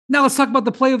Now let's talk about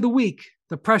the play of the week.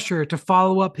 The pressure to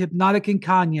follow up Hypnotic and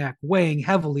Cognac weighing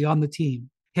heavily on the team.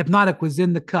 Hypnotic was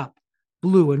in the cup,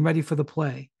 blue and ready for the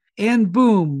play. And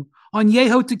boom,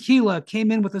 Añejo Tequila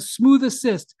came in with a smooth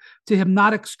assist to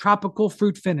Hypnotic's tropical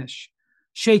fruit finish.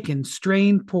 Shaken,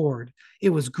 strained, poured. It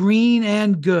was green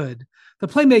and good. The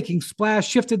playmaking splash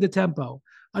shifted the tempo.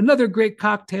 Another great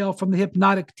cocktail from the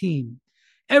Hypnotic team.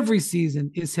 Every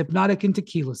season is Hypnotic and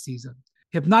Tequila season.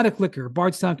 Hypnotic Liquor,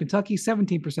 Bardstown, Kentucky,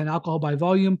 17% alcohol by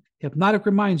volume. Hypnotic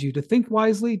reminds you to think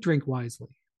wisely, drink wisely.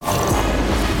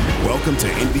 Welcome to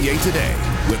NBA Today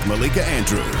with Malika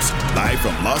Andrews, live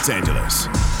from Los Angeles.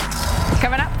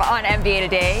 Coming up on NBA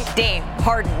Today, Dame,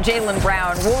 Harden, Jaylen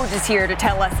Brown, Woj is here to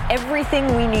tell us everything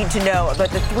we need to know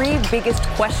about the three biggest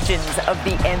questions of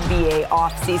the NBA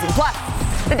offseason. Plus,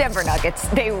 the Denver Nuggets,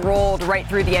 they rolled right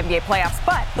through the NBA playoffs,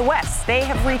 but the West, they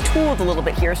have retooled a little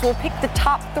bit here, so we'll pick the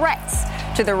top threats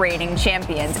to the reigning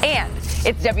champions. And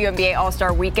it's WNBA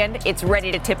All-Star Weekend. It's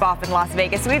ready to tip off in Las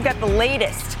Vegas, so we've got the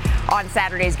latest on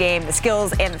Saturday's game, the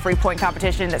skills and the three-point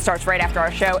competition that starts right after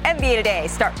our show. NBA Today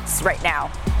starts right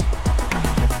now.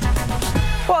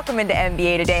 Welcome into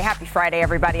NBA Today. Happy Friday,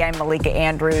 everybody. I'm Malika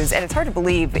Andrews, and it's hard to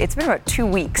believe it's been about 2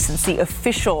 weeks since the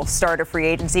official start of free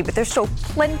agency, but there's still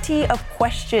plenty of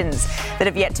questions that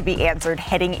have yet to be answered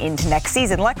heading into next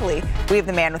season. Luckily, we have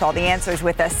the man with all the answers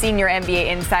with us, senior NBA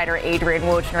insider Adrian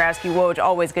Wojnarowski. Woj,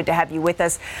 always good to have you with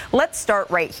us. Let's start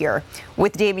right here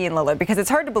with Damian Lillard, because it's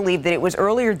hard to believe that it was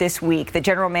earlier this week that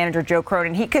general manager Joe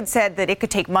Cronin, he could said that it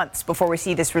could take months before we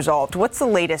see this resolved. What's the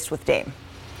latest with Dame?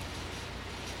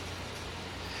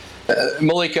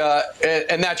 Malika,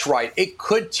 and that's right. It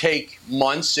could take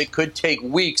months. It could take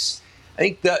weeks. I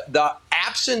think the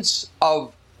absence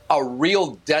of a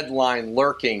real deadline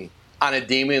lurking on a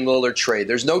Damian Lillard trade.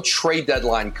 There's no trade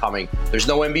deadline coming. There's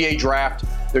no NBA draft.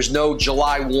 There's no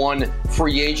July 1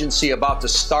 free agency about to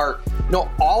start.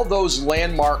 All those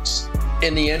landmarks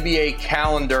in the NBA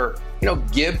calendar,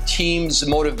 give teams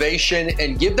motivation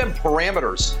and give them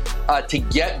parameters to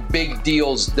get big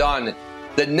deals done.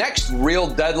 The next real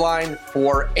deadline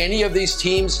for any of these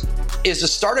teams is the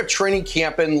start of training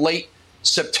camp in late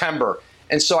September.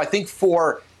 And so I think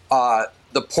for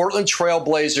the Portland Trail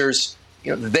Blazers,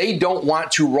 they don't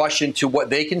want to rush into what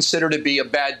they consider to be a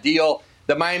bad deal.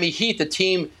 The Miami Heat, the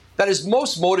team that is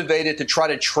most motivated to try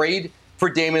to trade for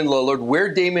Damian Lillard,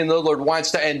 where Damian Lillard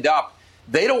wants to end up,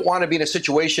 they don't want to be in a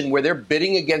situation where they're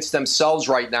bidding against themselves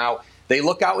right now. They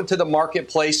look out into the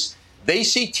marketplace. They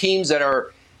see teams that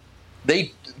are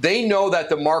They know that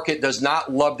the market does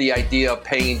not love the idea of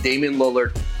paying Damian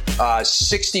Lillard a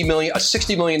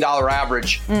 $60 million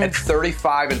average at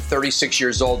 35 and 36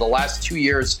 years old, the last 2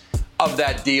 years of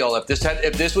that deal. If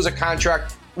this was a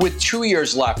contract with 2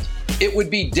 years left, it would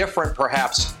be different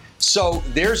perhaps. So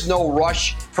there's no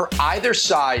rush for either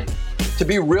side to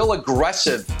be real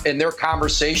aggressive in their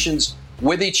conversations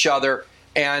with each other.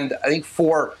 And I think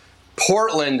for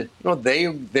Portland,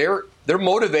 they're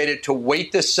motivated to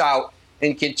wait this out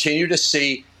and continue to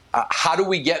see how do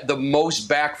we get the most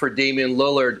back for Damian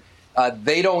Lillard.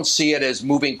 They don't see it as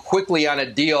moving quickly on a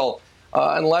deal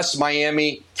unless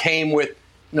Miami came with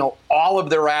all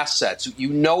of their assets.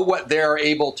 What they're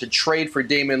able to trade for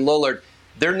Damian Lillard.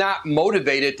 They're not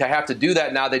motivated to have to do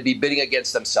that now. They'd be bidding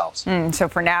against themselves. So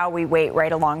for now, we wait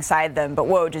right alongside them. But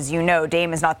Woj, as you know,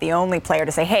 Dame is not the only player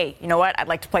to say, hey, you know what, I'd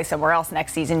like to play somewhere else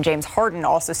next season. James Harden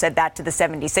also said that to the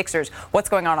 76ers. What's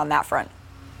going on that front?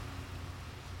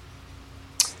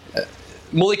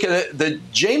 Malika, the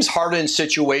James Harden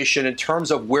situation in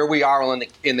terms of where we are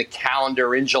in the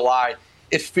calendar in July,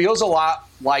 it feels a lot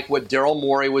like what Daryl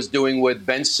Morey was doing with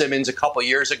Ben Simmons a couple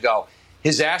years ago.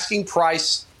 His asking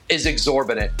price is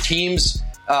exorbitant. Teams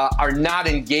are not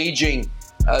engaging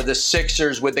the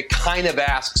Sixers with the kind of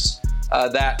asks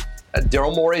that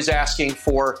Daryl Morey is asking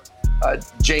for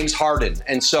James Harden.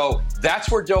 And so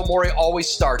that's where Daryl Morey always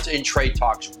starts in trade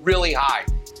talks, really high.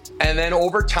 And then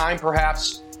over time,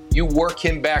 perhaps you work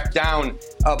him back down.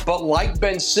 But like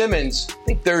Ben Simmons, I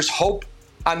think there's hope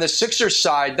on the Sixers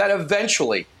side that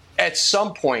eventually, at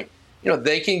some point,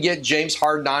 they can get James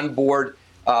Harden on board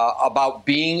about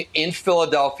being in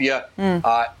Philadelphia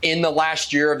in the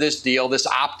last year of this deal, this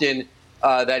opt-in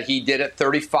that he did at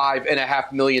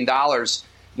 $35.5 million.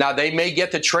 Now, they may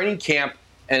get to training camp,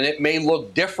 and it may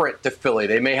look different to Philly.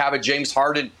 They may have a James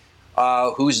Harden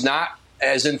who's not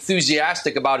as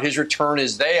enthusiastic about his return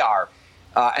as they are.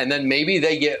 And then maybe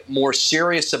they get more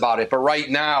serious about it. But right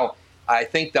now, I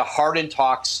think the Harden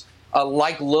talks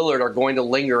like Lillard are going to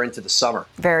linger into the summer.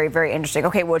 Very, very interesting.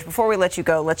 Okay, Woj, before we let you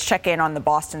go, let's check in on the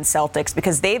Boston Celtics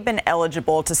because they've been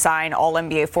eligible to sign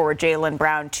All-NBA forward Jaylen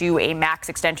Brown to a max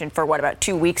extension for, about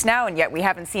 2 weeks now, and yet we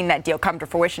haven't seen that deal come to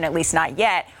fruition, at least not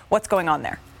yet. What's going on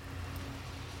there?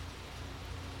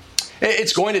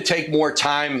 It's going to take more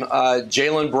time.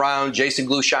 Jaylen Brown, Jason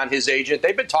Glushon, his agent,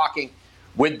 they've been talking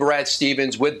with Brad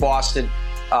Stevens, with Boston.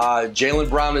 Jaylen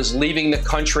Brown is leaving the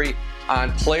country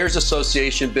on Players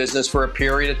Association business for a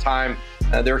period of time.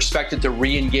 They're expected to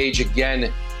re-engage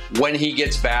again when he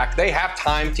gets back. They have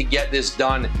time to get this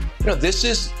done. This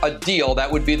is a deal that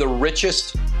would be the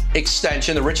richest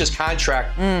extension, the richest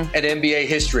contract in NBA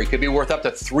history. It could be worth up to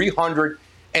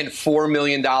 $304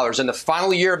 million. In the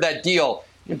final year of that deal,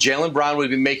 Jaylen Brown would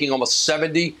be making almost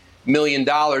 $70 million.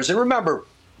 And remember,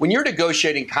 when you're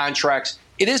negotiating contracts,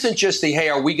 it isn't just the, hey,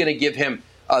 are we going to give him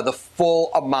the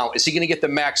full amount? Is he going to get the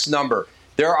max number?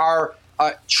 There are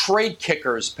trade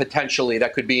kickers potentially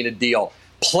that could be in a deal,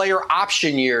 player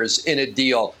option years in a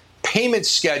deal, payment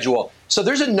schedule. So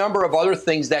there's a number of other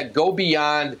things that go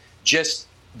beyond just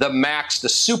the max, the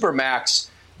super max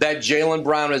that Jaylen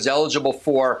Brown is eligible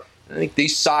for. I think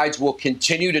these sides will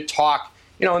continue to talk,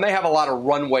 and they have a lot of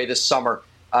runway this summer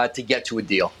to get to a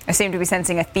deal. I seem to be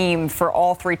sensing a theme for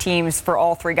all three teams, for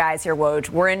all three guys here, Woj.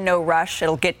 We're in no rush.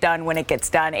 It'll get done when it gets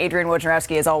done. Adrian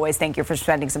Wojnarowski, as always, thank you for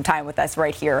spending some time with us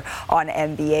right here on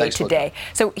NBA Thanks, Today. Luke.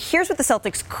 So here's what the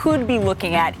Celtics could be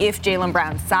looking at if Jaylen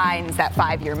Brown signs that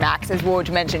 5-year max, as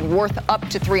Woj mentioned, worth up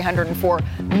to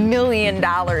 $304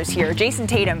 million here. Jason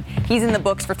Tatum, he's in the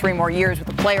books for 3 more years with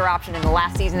a player option in the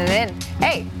last season. And then,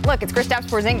 hey, look, it's Kristaps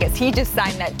Porzingis. He just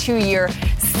signed that 2-year,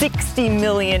 $60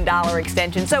 million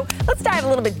extension. So let's dive a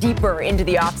little bit deeper into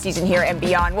the offseason here and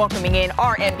beyond. Welcoming in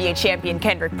our NBA champion,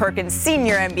 Kendrick Perkins,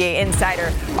 senior NBA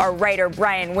insider, our writer,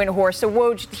 Brian Windhorst. So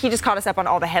Woj, he just caught us up on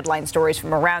all the headline stories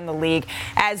from around the league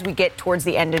as we get towards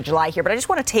the end of July here. But I just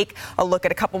want to take a look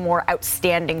at a couple more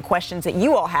outstanding questions that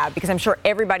you all have, because I'm sure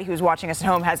everybody who's watching us at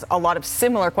home has a lot of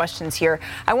similar questions here.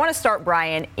 I want to start,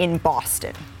 Brian, in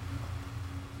Boston.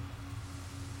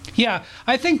 Yeah,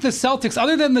 I think the Celtics,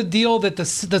 other than the deal that the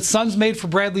Suns made for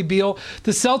Bradley Beal,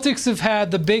 the Celtics have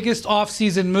had the biggest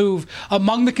offseason move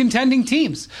among the contending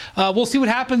teams. We'll see what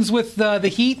happens with the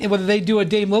Heat and whether they do a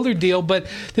Dame Lillard deal, but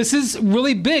this is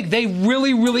really big. They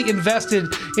really, really invested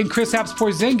in Kristaps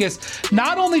Porzingis,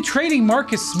 not only trading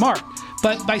Marcus Smart,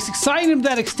 but by signing him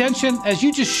that extension, as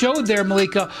you just showed there,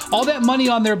 Malika, all that money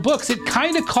on their books, it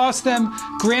kind of cost them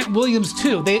Grant Williams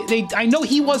too. I know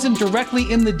he wasn't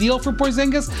directly in the deal for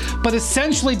Porzingis, but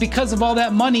essentially because of all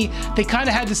that money, they kind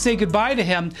of had to say goodbye to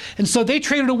him. And so they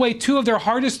traded away 2 of their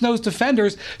hardest-nosed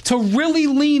defenders to really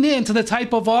lean into the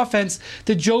type of offense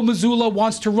that Joe Mazzulla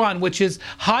wants to run, which is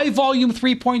high-volume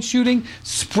three-point shooting,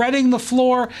 spreading the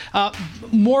floor,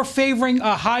 more favoring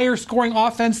a higher-scoring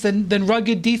offense than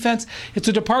rugged defense. It's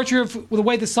a departure of the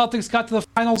way the Celtics got to the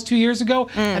finals 2 years ago,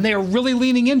 and they are really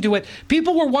leaning into it.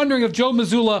 People were wondering if Joe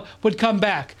Mazzulla would come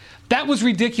back. That was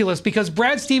ridiculous because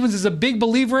Brad Stevens is a big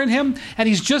believer in him, and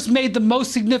he's just made the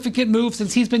most significant move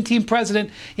since he's been team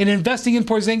president in investing in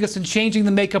Porzingis and changing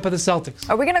the makeup of the Celtics.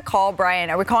 Are we going to call, Brian,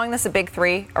 are we calling this a big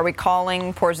 3? Are we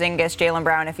calling Porzingis, Jaylen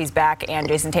Brown, if he's back, and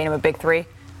Jason Tatum a big 3?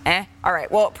 All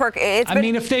right. Well, Perk, I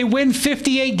mean, if they win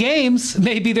 58 games,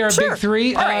 maybe they're a big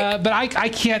 3. Right. But I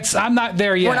can't. I'm not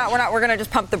there yet. We're going to just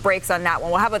pump the brakes on that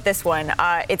one. Well, how about this one?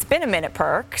 It's been a minute,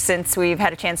 Perk, since we've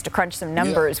had a chance to crunch some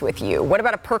numbers with you. What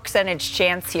about a percentage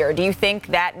chance here? Do you think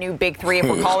that new big 3, if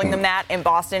we're calling them that, in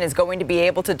Boston, is going to be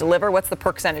able to deliver? What's the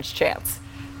percentage chance?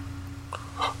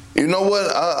 You know what?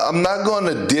 I'm not going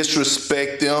to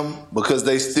disrespect them because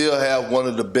they still have one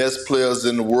of the best players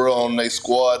in the world on their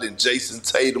squad, and Jason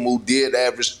Tatum, who did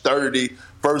average 30,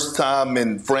 first time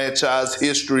in franchise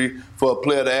history for a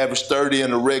player to average 30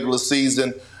 in the regular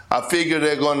season. I figure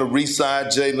they're going to re-sign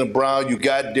Jaylen Brown. You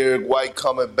got Derek White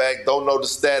coming back. Don't know the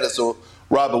status of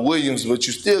Robert Williams, but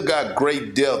you still got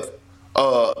great depth.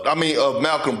 Of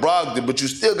Malcolm Brogdon, but you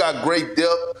still got great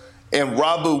depth. And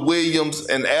Robert Williams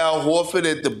and Al Horford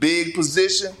at the big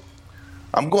position,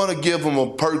 I'm going to give them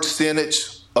a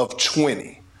percentage of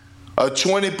 20, a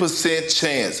 20%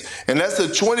 chance. And that's a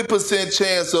 20%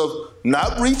 chance of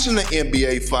not reaching the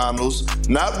NBA Finals,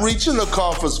 not reaching the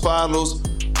Conference Finals,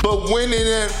 but winning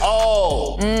it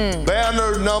all.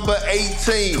 Banner number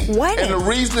 18. What? And the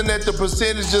reason that the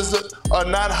percentages are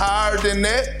not higher than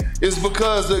that is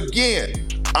because, again,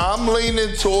 I'm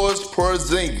leaning towards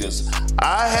Porzingis.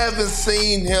 I haven't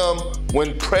seen him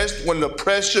when the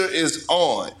pressure is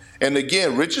on. And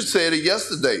again, Richard said it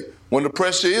yesterday. When the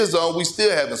pressure is on, we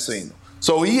still haven't seen him.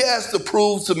 So he has to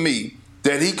prove to me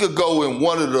that he could go in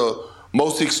one of the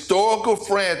most historical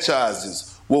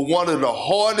franchises with one of the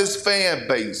hardest fan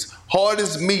base,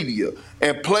 hardest media,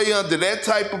 and play under that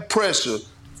type of pressure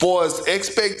for his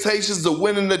expectations of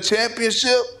winning the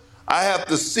championship, I have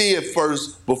to see it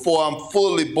first before I'm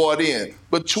fully bought in.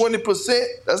 But 20%,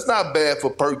 that's not bad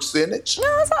for percentage.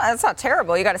 No, that's not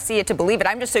terrible. You got to see it to believe it.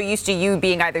 I'm just so used to you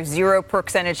being either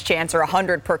 0% chance or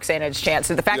 100% chance.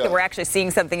 So the fact that we're actually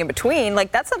seeing something in between,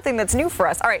 like, that's something that's new for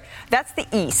us. All right, that's the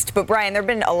East. But, Brian, there have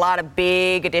been a lot of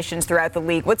big additions throughout the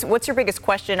league. What's your biggest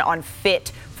question on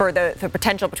fit for the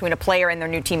potential between a player and their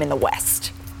new team in the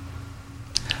West?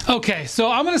 Okay, so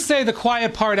I'm going to say the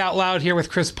quiet part out loud here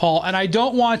with Chris Paul, and I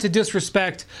don't want to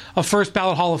disrespect a first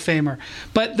ballot Hall of Famer.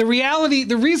 But the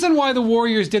reason why the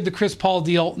Warriors did the Chris Paul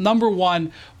deal, number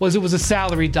one, was it was a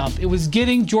salary dump. It was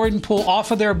getting Jordan Poole off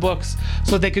of their books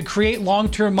so they could create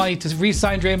long-term money to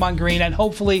re-sign Draymond Green and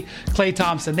hopefully Klay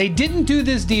Thompson. They didn't do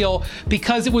this deal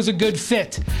because it was a good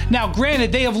fit. Now,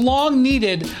 granted, they have long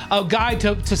needed a guy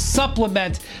to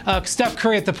supplement Steph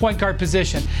Curry at the point guard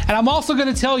position. And I'm also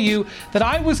going to tell you that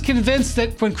I was convinced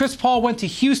that when Chris Paul went to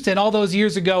Houston all those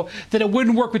years ago that it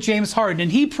wouldn't work with James Harden,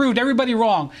 and he proved everybody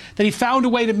wrong, that he found a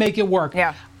way to make it work.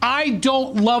 Yeah. I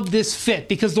don't love this fit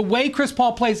because the way Chris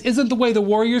Paul plays isn't the way the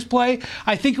Warriors play.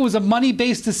 I think it was a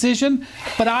money-based decision,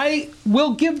 but I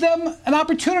will give them an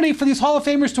opportunity for these Hall of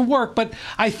Famers to work, but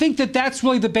I think that that's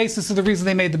really the basis of the reason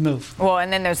they made the move. Well,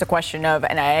 and then there's the question of,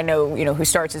 and I know, who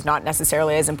starts is not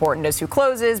necessarily as important as who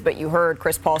closes, but you heard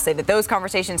Chris Paul say that those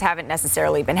conversations haven't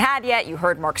necessarily been had yet. You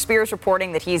heard Mark Spears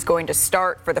reporting that he's going to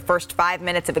start for the first 5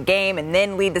 minutes of a game and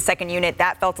then lead the second unit.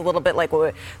 That felt a little bit like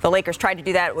the Lakers tried to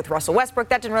do that with Russell Westbrook.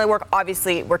 That didn't really work.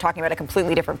 Obviously, we're talking about a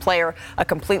completely different player, a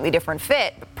completely different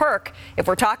fit. But if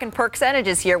we're talking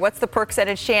percentages here, what's the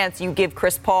percentage chance you give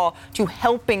Chris Paul to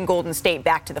helping Golden State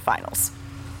back to the finals?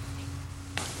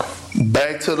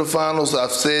 Back to the finals,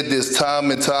 I've said this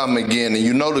time and time again,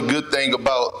 and the good thing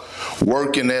about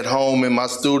working at home in my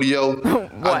studio,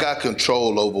 I got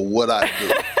control over what I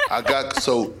do.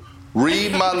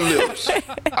 Read my lips.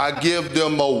 I give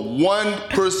them a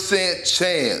 1%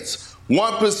 chance.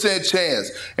 1%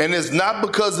 chance. And it's not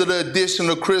because of the addition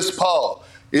of Chris Paul.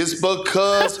 It's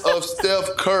because of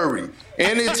Steph Curry.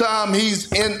 Anytime he's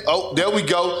in,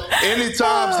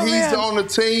 anytime he's on the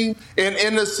team and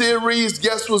in the series,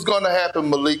 guess what's going to happen,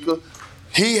 Malika?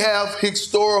 He have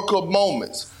historical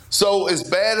moments. So as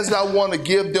bad as I want to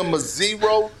give them a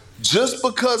 0, just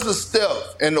because of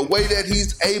Steph and the way that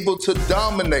he's able to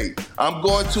dominate, I'm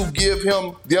going to give them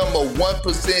a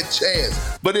 1%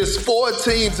 chance. But it's 4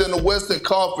 teams in the Western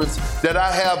Conference that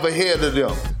I have ahead of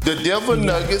them. The Denver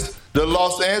Nuggets, the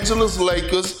Los Angeles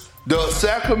Lakers, the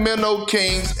Sacramento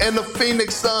Kings, and the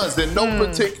Phoenix Suns in no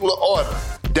particular order.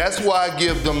 That's why I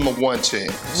give them a 1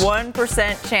 chance.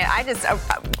 1% chance.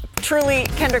 Truly,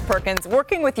 Kendrick Perkins,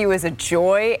 working with you is a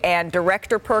joy, and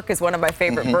Director Perk is one of my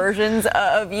favorite versions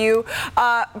of you.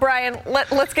 Brian,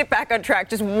 let's get back on track.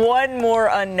 Just one more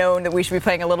unknown that we should be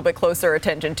paying a little bit closer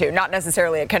attention to. Not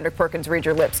necessarily a Kendrick Perkins read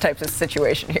your lips type of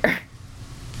situation here.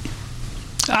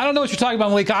 I don't know what you're talking about,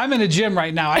 Malika. I'm in a gym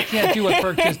right now. I can't do what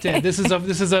Perk just did. This is a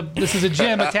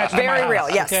gym attached to my house. Very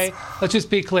real, yes. Okay, let's just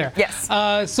be clear. Yes.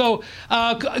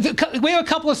 We have a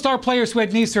couple of star players who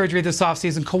had knee surgery this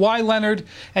offseason. Kawhi Leonard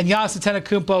and Giannis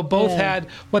Antetokounmpo both had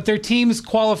what their teams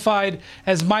qualified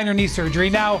as minor knee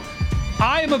surgery. Now,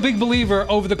 I am a big believer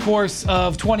over the course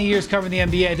of 20 years covering the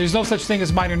NBA. There's no such thing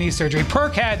as minor knee surgery.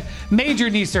 Perk had major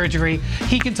knee surgery.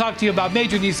 He can talk to you about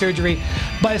major knee surgery.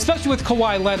 But especially with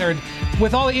Kawhi Leonard,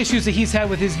 with all the issues that he's had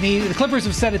with his knee, the Clippers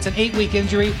have said it's an 8-week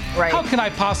injury. Right. How can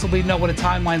I possibly know what a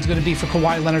timeline is going to be for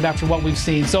Kawhi Leonard after what we've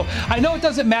seen? So I know it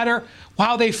doesn't matter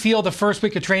how they feel the first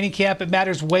week of training camp. It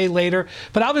matters way later.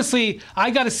 But obviously, I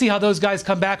got to see how those guys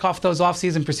come back off those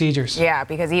offseason procedures. Yeah,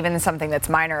 because even something that's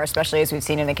minor, especially as we've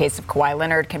seen in the case of Kawhi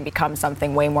Leonard, can become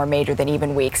something way more major than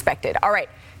even we expected. All right.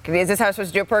 Is this how I'm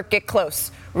supposed to do it, Perk? Get close.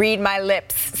 Read my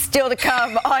lips. Still to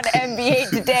come on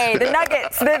NBA Today. The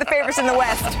Nuggets, they're the favorites in the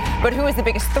West. But who is the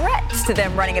biggest threat to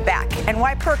them running it back? And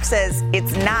why Perk says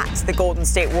it's not the Golden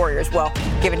State Warriors. Well,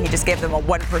 given he just gave them a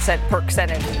 1%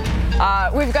 percentage.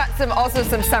 We've got some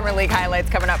Summer League highlights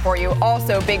coming up for you.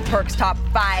 Also, Big Perk's top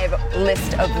 5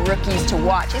 list of rookies to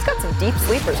watch. He's got some deep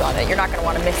sleepers on it. You're not going to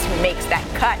want to miss who makes that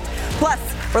cut. Plus,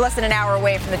 we're less than an hour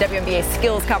away from the WNBA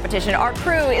skills competition. Our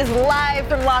crew is live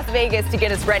from Las Vegas to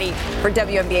get us ready for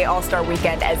WNBA All-Star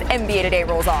Weekend as NBA Today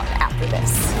rolls on after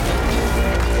this.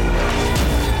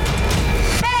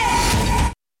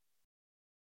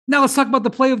 Now let's talk about the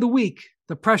play of the week.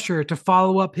 The pressure to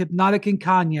follow up Hypnotic and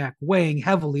Cognac weighing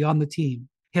heavily on the team.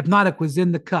 Hypnotic was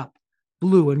in the cup,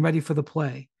 blue and ready for the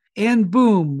play. And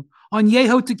boom,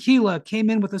 Añejo Tequila came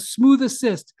in with a smooth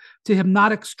assist to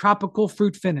Hypnotic's tropical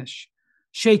fruit finish.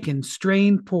 Shaken,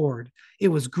 strained, poured. It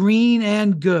was green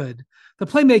and good. The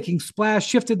playmaking splash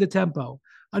shifted the tempo.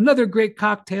 Another great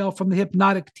cocktail from the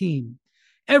Hypnotic team.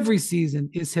 Every season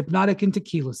is Hypnotic and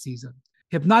Tequila season.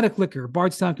 Hypnotic Liquor,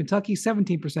 Bardstown, Kentucky,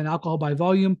 17% alcohol by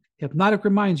volume. Hypnotic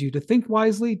reminds you to think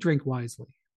wisely, drink wisely.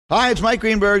 Hi, it's Mike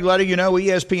Greenberg letting you know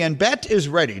ESPN Bet is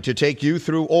ready to take you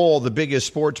through all the biggest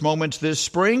sports moments this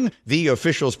spring. The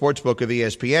official sportsbook of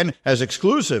ESPN has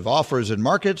exclusive offers and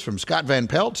markets from Scott Van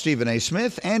Pelt, Stephen A.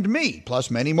 Smith, and me, plus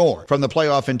many more. From the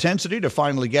playoff intensity to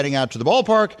finally getting out to the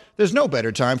ballpark, there's no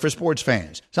better time for sports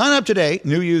fans. Sign up today.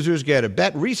 New users get a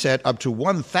bet reset up to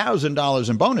 $1,000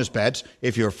 in bonus bets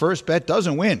if your first bet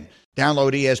doesn't win.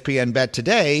 Download ESPN Bet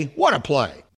today. What a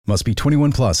play. Must be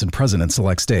 21 plus and present in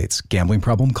select states. Gambling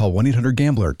problem? Call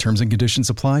 1-800-GAMBLER. Terms and conditions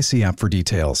apply. See app for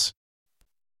details.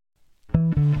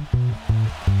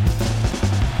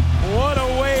 What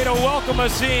a way to welcome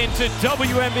us in to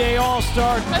WNBA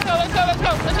All-Star. Let's go.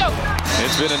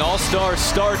 It's been an all-star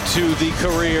start to the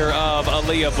career of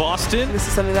Aaliyah Boston. This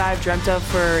is something that I've dreamt of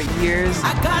for years.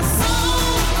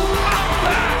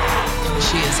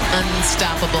 She is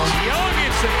unstoppable. Young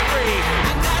is a three.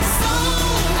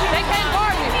 They can't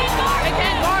guard me. They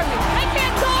can't guard me. They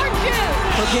can't guard you.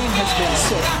 Her game has been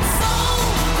sick.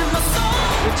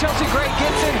 If Chelsea Gray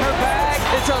gets in her bag,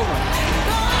 it's over.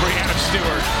 Brianna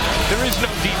Stewart. There is no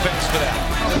defense for that.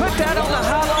 Put that on the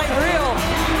highlight reel.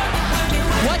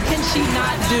 What can she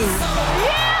not do?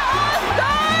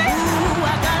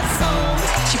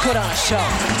 She put on a show.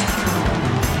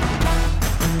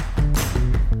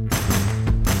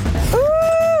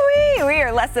 We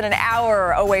are less than an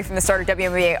hour away from the start of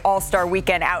WNBA All-Star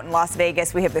Weekend out in Las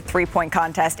Vegas. We have the three-point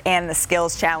contest and the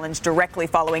skills challenge directly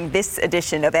following this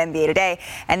edition of NBA Today.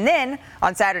 And then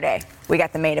on Saturday, we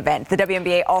got the main event, the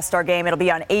WNBA All-Star Game. It'll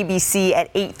be on ABC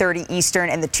at 8:30 Eastern.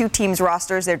 And the two teams'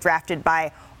 rosters, they're drafted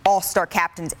by All-Star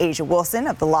captains A'ja Wilson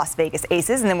of the Las Vegas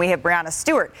Aces, and then we have Brianna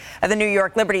Stewart of the New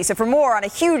York Liberty. So for more on a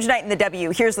huge night in the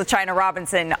W, here's LaChina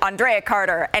Robinson, Andrea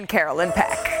Carter, and Carolyn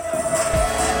Peck.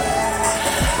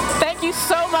 Thank you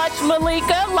so much,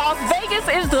 Malika. Las Vegas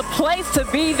is the place to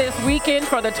be this weekend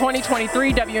for the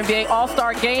 2023 WNBA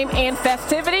All-Star Game and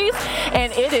festivities.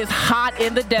 And it is hot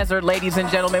in the desert, ladies and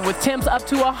gentlemen, with temps up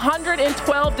to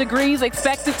 112 degrees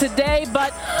expected today.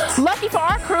 But lucky for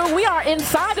our crew, we are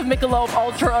inside of Michelob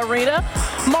Ultra Arena.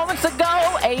 Moments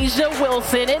ago, A'ja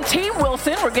Wilson and Team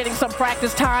Wilson were getting some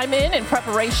practice time in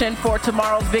preparation for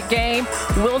tomorrow's big game.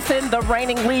 Wilson, the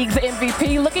reigning league's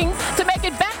MVP, looking to make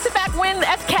it back-to-back wins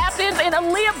as captain. And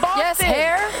Aaliyah Boston,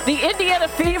 the Indiana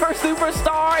Fever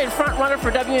superstar and frontrunner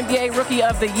for WNBA Rookie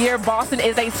of the Year. Boston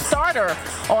is a starter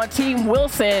on Team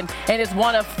Wilson and is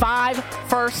one of 5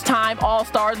 first-time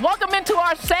All-Stars. Welcome into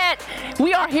our set.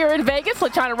 We are here in Vegas.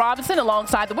 LaChina Robinson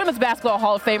alongside the Women's Basketball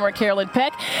Hall of Famer Carolyn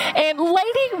Peck and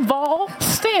Lady Vol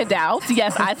standout,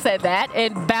 yes, I said that,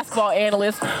 and basketball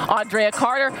analyst Andrea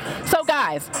Carter. So,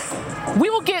 guys, we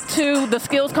will get to the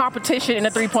skills competition and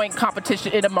the three-point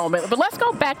competition in a moment, but let's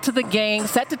go back to the game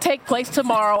set to take place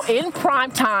tomorrow in prime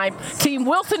time. Team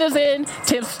Wilson is in.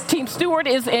 Team Stewart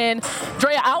is in.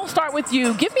 Drea, I'll start with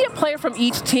you. Give me a player from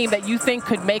each team that you think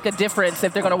could make a difference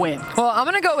if they're going to win. Well, I'm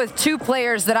going to go with 2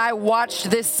 players that I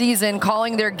watched this season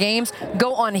calling their games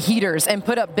go on heaters and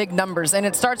put up big numbers, and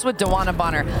it starts with DeWanna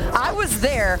Bonner. I was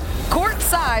there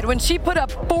courtside when she put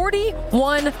up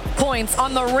 41 points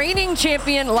on the reigning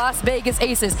champion Las Vegas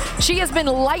Aces. She has been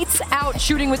lights out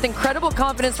shooting with incredible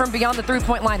confidence from beyond the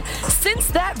three-point line. Since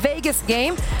that Vegas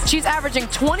game, she's averaging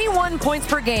 21 points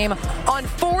per game on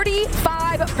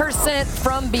 45%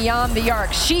 from beyond the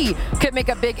arc. She could make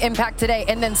a big impact today.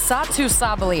 And then Satu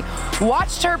Sabali,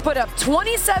 watched her put up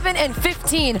 27 and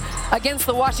 15 against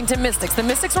the Washington Mystics. The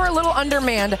Mystics were a little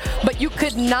undermanned, but you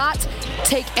could not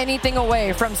take anything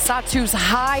away from Satu's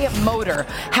high motor,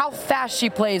 how fast she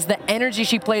plays, the energy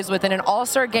she plays with in an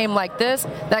all-star game like this.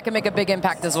 That can make a big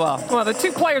impact as well. Well, the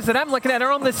 2 players that I'm looking at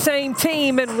are on the same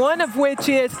team, and one of which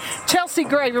is Chelsea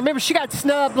Gray. Remember, she got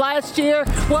snubbed last year.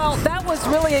 Well, that was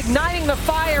really igniting the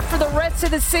fire for the rest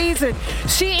of the season.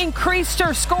 She increased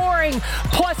her scoring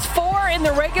 +4 in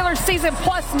the regular season,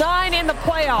 +9 in the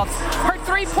playoffs. Her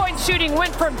three-point shooting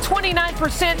went from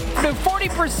 29% to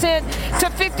 40% to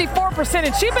 54%,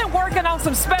 and she's been working on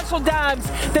some special dimes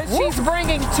that she's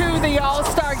bringing to the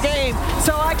All-Star game.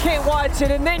 So I can't watch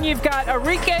it. And then you've got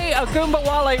Arike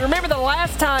Ogunbowale. Remember the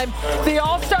last time the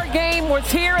All-Star game was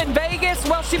here in Vegas?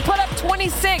 Well, she put up 20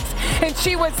 26, and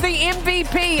she was the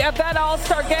MVP of that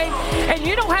All-Star game. And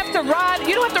you don't have to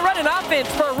run an offense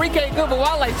for Arike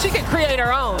Ogunbowale. She can create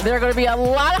her own. There are going to be a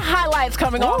lot of highlights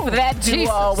coming off of that duo. Jesus.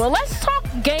 Well, let's talk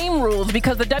game rules,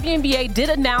 because the WNBA did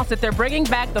announce that they're bringing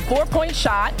back the 4-point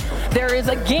shot. There is,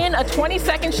 again, a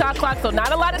 20-second shot clock, so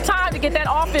not a lot of time to get that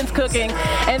offense cooking.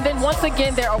 And then once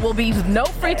again, there will be no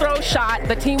free throw shot.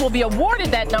 The team will be awarded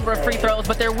that number of free throws,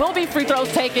 but there will be free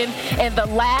throws taken in the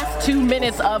last 2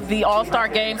 minutes of the All-Star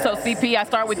game. So, CP, I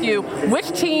start with you. Which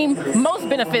team most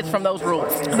benefits from those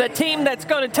rules? The team that's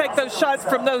going to take those shots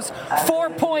from those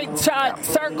 4-point shot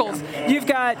circles. You've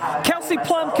got Kelsey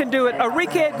Plum can do it.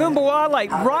 Arike Ogunbowale.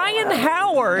 Ryan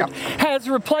Howard has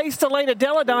replaced Elena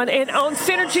Deladon, and on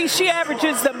Synergy, she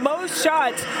averages the most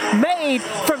shots made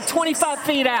from 25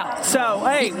 feet out. So,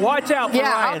 hey, watch out for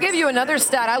Ryan. I'll give you another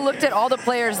stat. I looked at all the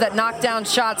players that knocked down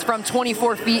shots from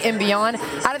 24 feet and beyond.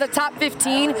 Out of the top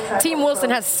 15, Team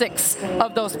Wilson has 6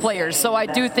 of those players. So I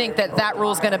do think that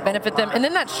rule is going to benefit them. And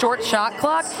then that short shot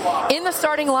clock, in the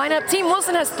starting lineup, Team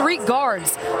Wilson has 3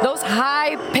 guards. Those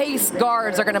high-paced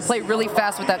guards are going to play really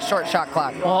fast with that short shot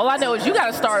clock. Well, all I know is you got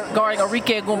to start guarding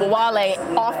Arike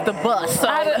Ogunbowale off the bus. So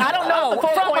I don't know. From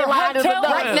her hotel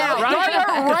right now.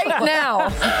 Right now.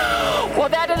 Well,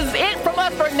 that is it from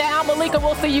us for now. Malika,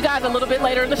 we'll see you guys a little bit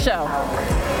later in the show.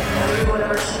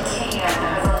 Whatever she can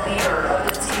as a leader.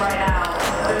 Let's see right now.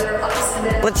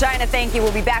 LaChina, thank you.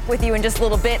 We'll be back with you in just a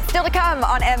little bit. Still to come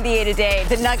on NBA Today.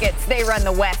 The Nuggets, they run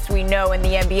the West, we know, in the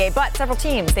NBA. But several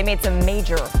teams, they made some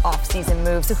major offseason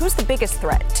moves. So who's the biggest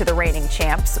threat to the reigning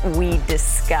champs? We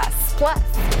discuss. Plus,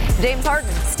 James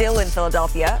Harden still in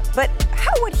Philadelphia. But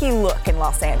how would he look in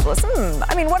Los Angeles?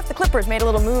 I mean, what if the Clippers made a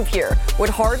little move here? Would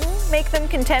Harden make them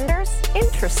contenders?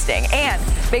 Interesting. And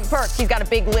Big Perk, he's got a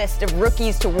big list of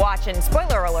rookies to watch. And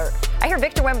spoiler alert, I hear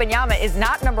Victor Wembanyama is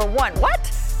not number 1.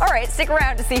 What? All right, stick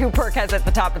around to see who Perk has at the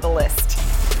top of the list.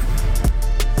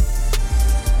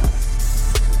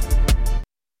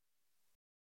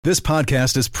 This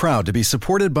podcast is proud to be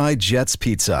supported by Jets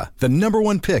Pizza, the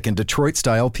 #1 pick in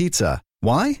Detroit-style pizza.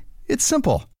 Why? It's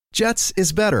simple. Jets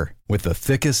is better. With the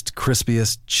thickest,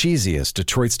 crispiest, cheesiest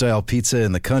Detroit-style pizza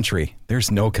in the country,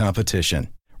 there's no competition.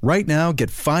 Right now,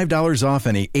 get $5 off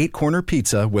any 8-corner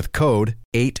pizza with code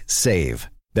 8SAVE.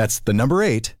 That's the number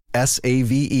 8,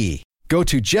 SAVE. Go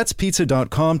to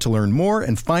jetspizza.com to learn more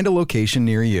and find a location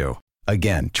near you.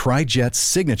 Again, try Jet's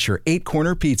signature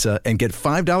 8-corner pizza and get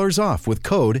 $5 off with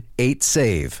code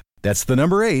 8SAVE. That's the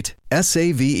number 8,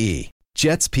 SAVE.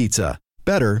 Jet's Pizza.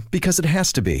 Better because it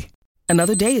has to be.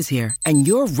 Another day is here, and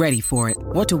you're ready for it.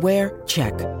 What to wear?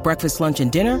 Check. Breakfast, lunch,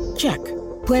 and dinner? Check.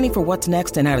 Planning for what's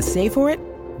next and how to save for it?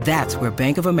 That's where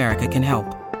Bank of America can help.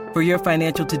 For your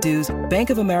financial to-dos, Bank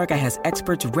of America has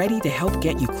experts ready to help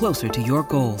get you closer to your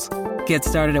goals. Get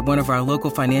started at one of our local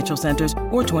financial centers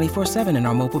or 24/7 in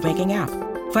our mobile banking app.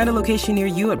 Find a location near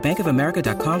you at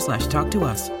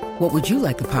bankofamerica.com/talktous. What would you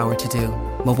like the power to do?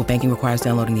 Mobile banking requires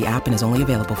downloading the app and is only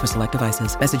available for select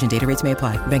devices. Message and data rates may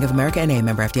apply. Bank of America NA,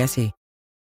 member FDIC.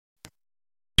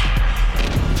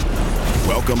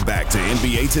 Welcome back to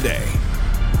NBA Today.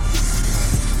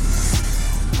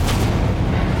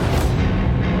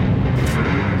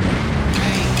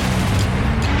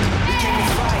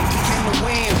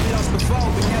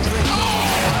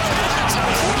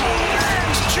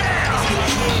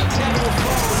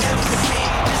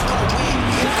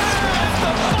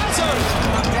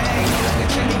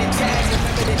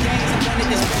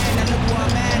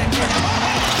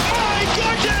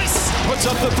 Puts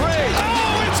up the three.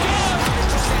 Oh, it's good.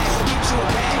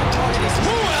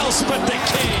 Who else but the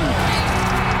King?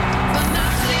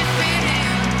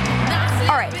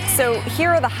 All right, so here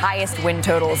are the highest win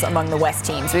totals among the West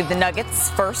teams. We have the Nuggets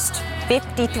first,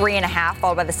 53.5,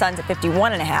 followed by the Suns at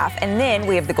 51.5. And then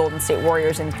we have the Golden State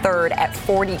Warriors in third at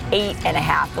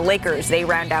 48.5. The Lakers, they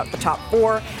round out the top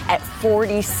 4 at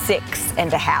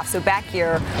 46.5. So back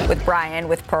here with Brian,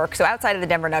 with Perk. So outside of the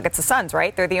Denver Nuggets, the Suns,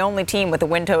 right? They're the only team with a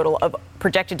win total of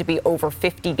projected to be over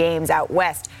 50 games out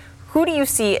west. Who do you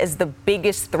see as the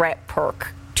biggest threat,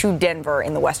 Perk, to Denver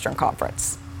in the Western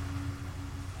Conference?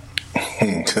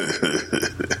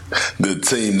 The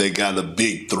team that got a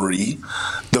big 3,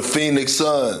 the Phoenix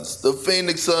Suns. The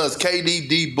Phoenix Suns, KD,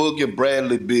 D Book, and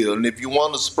Bradley Beal. And if you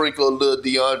want to sprinkle a little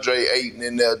DeAndre Ayton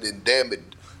in there, then damn it,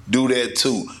 do that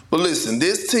too. But listen,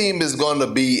 this team is going to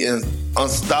be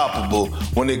unstoppable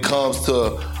when it comes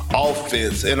to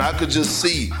offense. And I could just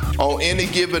see on any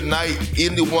given night,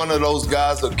 any one of those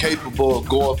guys are capable of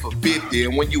going for 50.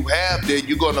 And when you have that,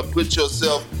 you're going to put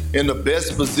yourself in the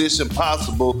best position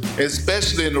possible,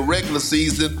 especially in the regular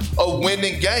season, of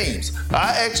winning games.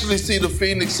 I actually see the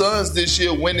Phoenix Suns this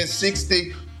year winning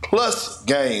 60 plus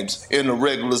games in the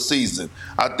regular season.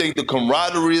 I think the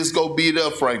camaraderie is going to be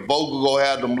there. Frank Vogel going to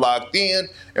have them locked in,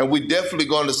 and we're definitely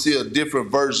going to see a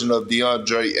different version of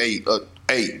DeAndre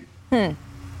Ayton.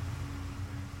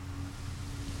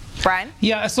 Brian?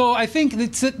 Yeah, so I think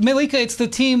Malika, it's the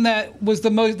team that was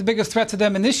the biggest threat to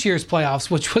them in this year's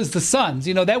playoffs, which was the Suns.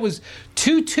 You know, that was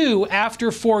 2-2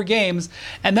 after 4 games,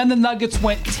 and then the Nuggets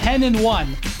went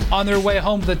 10-1 on their way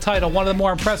home to the title, one of the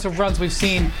more impressive runs we've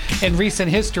seen in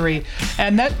recent history.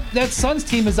 And that Suns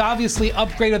team has obviously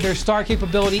upgraded their star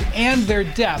capability and their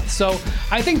depth. So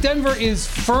I think Denver is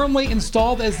firmly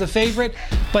installed as the favorite,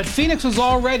 but Phoenix was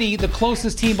already the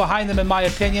closest team behind them, in my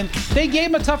opinion. They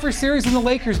gave them a tougher series than the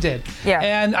Lakers did. Yeah.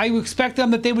 And I would expect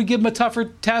them that they would give them a tougher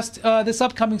test this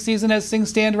upcoming season as things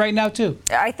stand right now, too.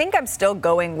 I think I'm still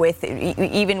going with,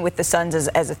 even with the Suns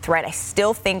as a threat, I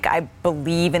still think I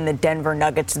believe in the Denver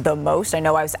Nuggets the most. I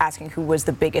know I was asking who was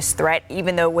the biggest threat,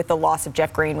 even though with the loss of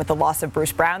Jeff Green, with the loss of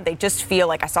Bruce Brown, they just feel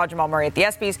like, I saw Jamal Murray at the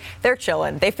ESPYs, they're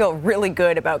chilling. They feel really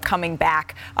good about coming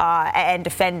back and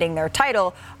defending their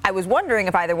title. I was wondering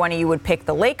if either one of you would pick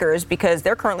the Lakers, because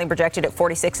they're currently projected at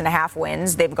 46.5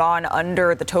 wins. They've gone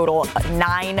under the total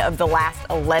 9 of the last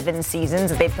 11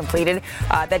 seasons that they've completed.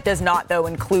 That does not, though,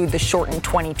 include the shortened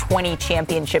 2020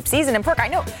 championship season. And, Perk, I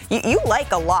know you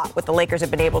like a lot what the Lakers have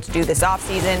been able to do this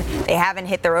offseason. They haven't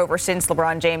hit their over since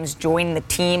LeBron James joined the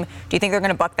team. Do you think they're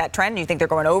going to buck that trend? Do you think they're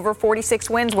going over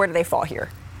 46 wins? Where do they fall here?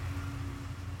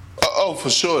 Oh, for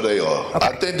sure they are. Okay.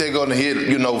 I think they're going to hit,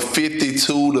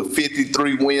 52 to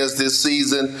 53 wins this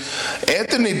season.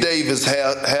 Anthony Davis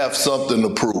have something to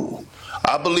prove.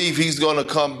 I believe he's going to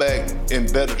come back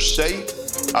in better shape.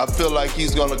 I feel like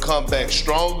he's going to come back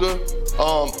stronger.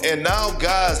 And now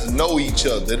guys know each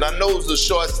other. And I know it's a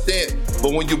short stint,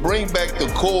 but when you bring back the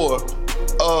core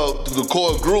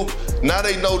group, now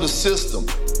they know the system.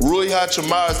 Rui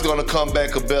Hachimura is going to come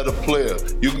back a better player.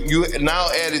 You now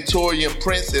added Taurean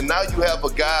Prince, and now you have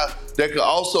a guy that could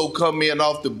also come in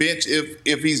off the bench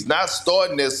if he's not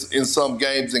starting this in some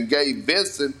games, and Gabe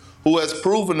Vincent, who has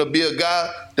proven to be a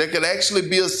guy that could actually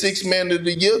be a 6-man of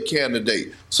the year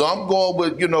candidate. So I'm going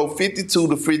with, 52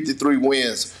 to 53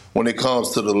 wins when it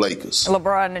comes to the Lakers.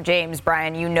 LeBron James,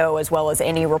 Brian, you know as well as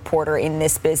any reporter in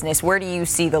this business, where do you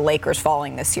see the Lakers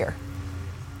falling this year?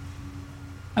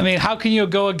 I mean, how can you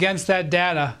go against that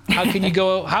data? How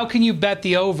can you bet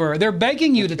the over? They're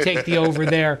begging you to take the over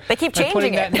there. They keep changing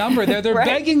putting that number there. They're right?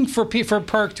 begging for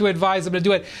Perk to advise them to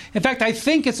do it. In fact, I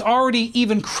think it's already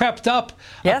even crept up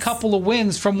a couple of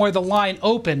wins from where the line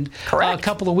opened a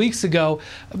couple of weeks ago.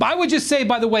 But I would just say,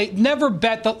 by the way, never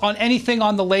bet on anything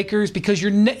on the Lakers, because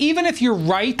even if you're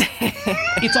right,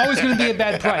 it's always going to be a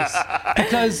bad price,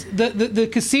 because the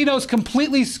casinos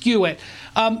completely skew it.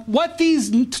 What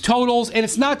these totals, and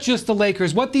it's not just the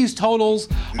Lakers, what these totals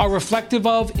are reflective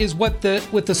of is what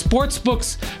the sports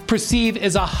books perceive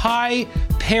as a high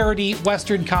parity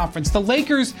Western Conference. The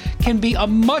Lakers can be a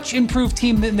much improved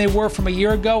team than they were from a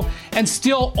year ago and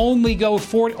still only go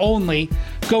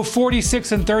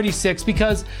 46 and 36,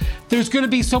 because there's going to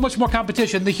be so much more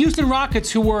competition. The Houston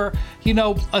Rockets, who were,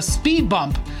 a speed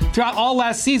bump throughout all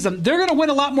last season, they're going to win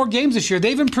a lot more games this year.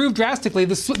 They've improved drastically.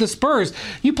 The Spurs,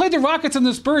 you played the Rockets and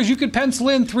the Spurs, you could pencil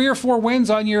in 3 or 4 wins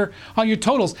on your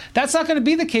totals. That's not going to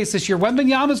be the case this year.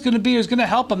 Wembanyama is going to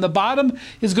help them. The bottom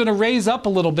is going to raise up a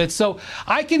little bit. So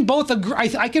I can both agree.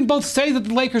 I can both say that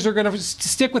the Lakers are going to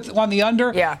stick on the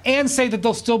under, and say that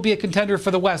they'll still be a contender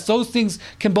for the West. Those things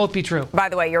can both be true. By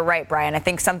the way, you're right, Brian. I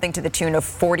think something to the tune of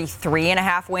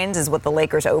 43.5 wins is what the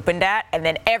Lakers opened at, and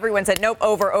then everyone said nope,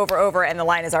 over, and the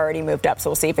line has already moved up. So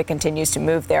we'll see if it continues to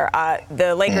move there.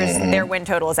 The Lakers, their win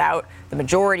total is out. The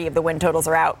majority of the win totals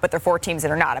are out, but there are 4 teams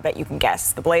that are not. I bet you can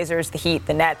guess: the Blazers, the Heat,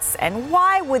 the Nets. And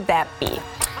why would that be?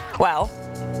 Well,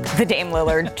 the Dame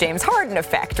Lillard, James Harden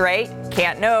effect, right?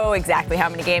 Can't know exactly how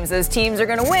many games those teams are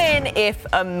going to win if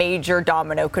a major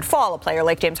domino could fall. A player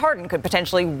like James Harden could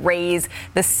potentially raise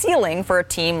the ceiling for a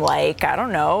team like, I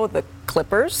don't know, the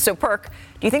Clippers. So, Perk,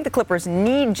 do you think the Clippers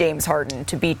need James Harden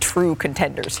to be true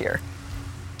contenders here?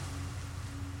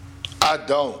 I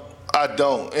don't.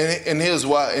 And here's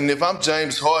why. And if I'm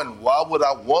James Harden, why would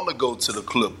I want to go to the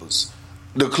Clippers?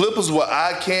 The Clippers were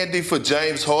eye candy for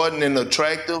James Harden and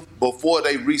attractive before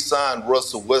they re-signed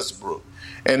Russell Westbrook.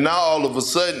 And now all of a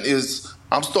sudden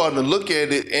I'm starting to look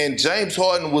at it, and James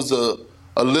Harden was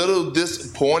a little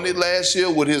disappointed last year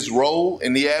with his role,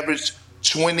 and he averaged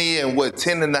 20 and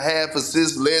 10 and a half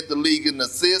assists, led the league in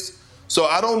assists. So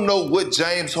I don't know what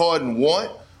James Harden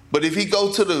wants, but if he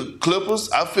goes to the Clippers,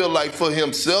 I feel like for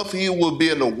himself, he will be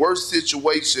in a worse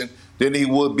situation than he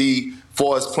would be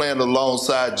for us playing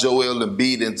alongside Joel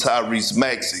Embiid and Tyrese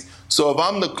Maxey. So if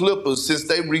I'm the Clippers, since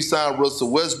they re-signed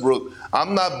Russell Westbrook,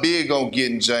 I'm not big on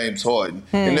getting James Harden.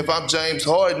 And if I'm James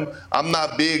Harden, I'm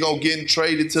not big on getting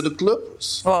traded to the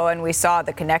Clippers. Well, and we saw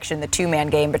the connection, the two-man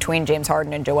game between James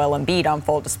Harden and Joel Embiid on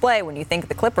full display. When you think of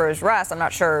the Clippers, Russ, I'm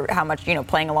not sure how much,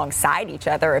 playing alongside each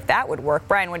other, if that would work.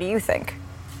 Brian, what do you think?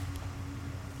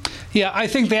 Yeah, I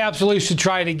think they absolutely should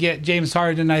try to get James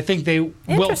Harden. I think they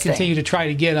will continue to try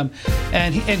to get him.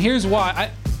 And here's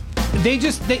why.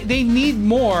 They need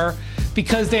more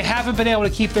because they haven't been able to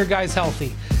keep their guys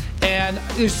healthy. And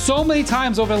there's so many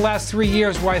times over the last 3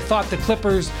 years where I thought the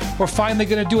Clippers were finally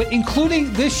going to do it,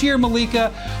 including this year, Malika,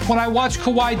 when I watched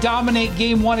Kawhi dominate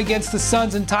Game 1 against the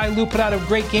Suns and Ty Lue put out a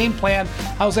great game plan.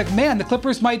 I was like, man, the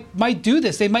Clippers might do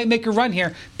this. They might make a run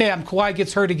here. Bam, Kawhi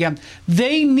gets hurt again.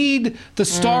 They need the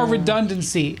star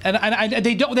redundancy. And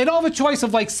they don't have a choice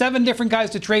of like 7 different guys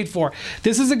to trade for.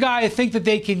 This is a guy I think that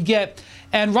they can get.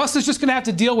 And Russ is just going to have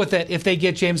to deal with it if they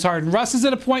get James Harden. Russ is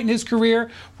at a point in his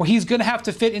career where he's going to have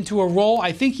to fit into a role.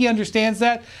 I think he understands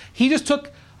that. He just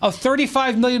took a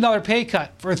 $35 million pay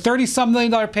cut, for a $30-some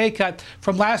million pay cut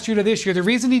from last year to this year. The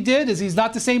reason he did is he's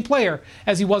not the same player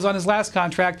as he was on his last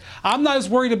contract. I'm not as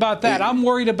worried about that. I'm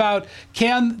worried about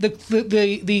can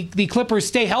the Clippers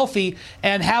stay healthy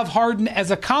and have Harden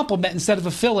as a complement instead of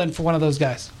a fill-in for one of those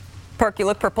guys. Perk, you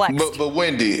look perplexed. But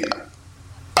Wendy,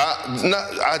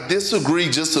 I disagree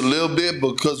just a little bit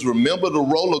because remember the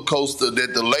roller coaster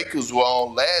that the Lakers were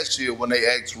on last year when they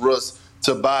asked Russ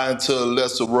to buy into a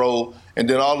lesser role, and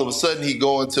then all of a sudden he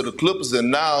go into the Clippers, and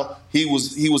now he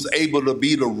was able to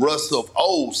be the Russ of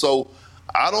old. So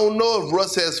I don't know if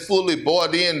Russ has fully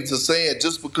bought into saying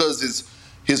just because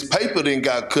his paper then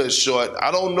got cut short, I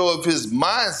don't know if his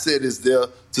mindset is there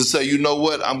to say, you know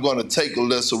what, I'm going to take a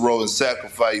lesser role and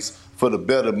sacrifice for the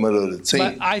betterment of the team.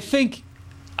 But I think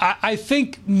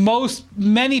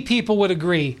many people would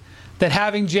agree that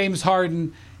having James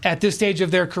Harden at this stage of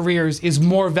their careers is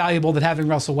more valuable than having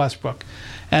Russell Westbrook.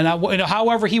 And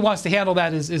however he wants to handle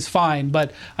that is fine.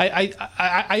 But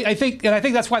I think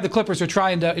that's why the Clippers are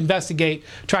trying to investigate,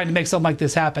 trying to make something like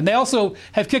this happen. They also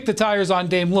have kicked the tires on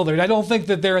Dame Lillard. I don't think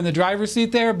that they're in the driver's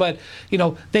seat there, but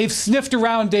they've sniffed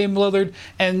around Dame Lillard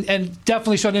and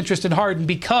definitely shown interest in Harden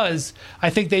because I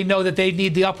think they know that they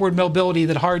need the upward mobility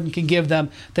that Harden can give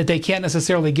them that they can't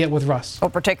necessarily get with Russ. Well,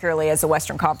 particularly as the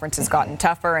Western Conference has gotten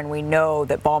tougher, and we know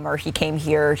that Ballmer, he came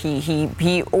here,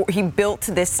 he built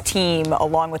this team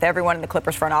along with everyone in the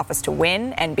Clippers front office to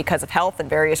win, and because of health and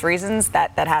various reasons,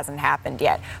 that hasn't happened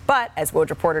yet. But as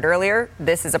Woj reported earlier,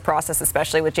 this is a process,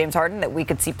 especially with James Harden, that we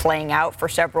could see playing out for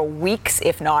several weeks,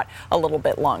 if not a little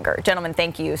bit longer. Gentlemen,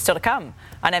 thank you. Still to come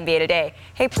on NBA Today.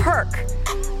 Hey, Perk,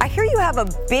 I hear you have a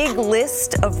big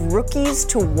list of rookies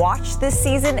to watch this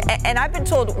season, and I've been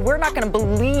told we're not going to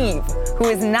believe who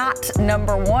is not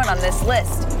number one on this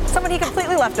list. Someone he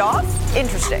completely left off?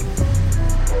 Interesting.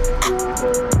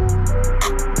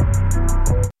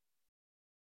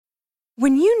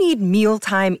 When you need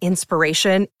mealtime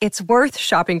inspiration, it's worth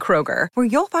shopping Kroger, where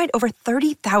you'll find over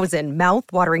 30,000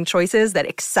 mouth-watering choices that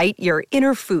excite your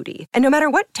inner foodie. And no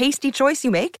matter what tasty choice you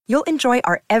make, you'll enjoy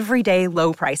our everyday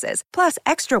low prices, plus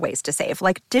extra ways to save,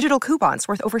 like digital coupons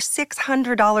worth over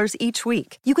 $600 each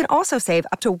week. You can also save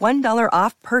up to $1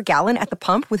 off per gallon at the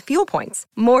pump with fuel points.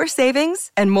 More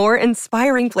savings and more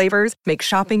inspiring flavors make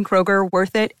shopping Kroger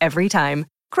worth it every time.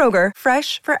 Kroger,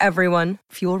 fresh for everyone.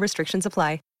 Fuel restrictions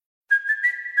apply.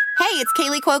 Hey, it's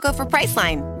Kaylee Cuoco for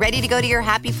Priceline. Ready to go to your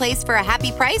happy place for a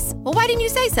happy price? Well, why didn't you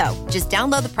say so? Just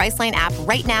download the Priceline app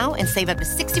right now and save up to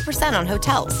 60% on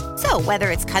hotels. So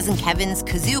whether it's Cousin Kevin's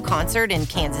Kazoo Concert in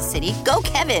Kansas City, go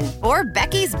Kevin, or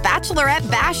Becky's Bachelorette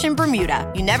Bash in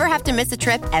Bermuda, you never have to miss a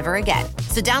trip ever again.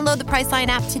 So download the Priceline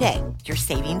app today. Your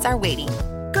savings are waiting.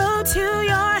 Go to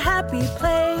your happy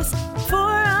place for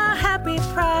a happy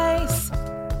price.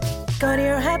 Go to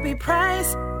your happy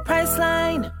price,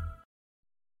 Priceline.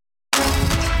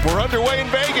 We're underway in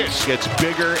Vegas. Gets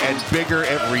bigger and bigger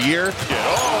every year.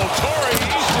 Oh, Torrey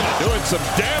Eason doing some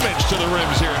damage to the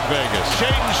rims here in Vegas.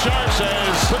 Shaden Sharp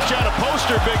says, put you on a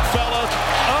poster, big fella.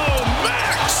 Oh,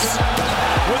 Max!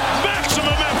 With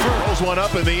maximum effort. Rolls one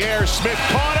up in the air. Smith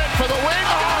caught it for the win.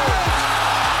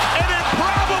 Oh! An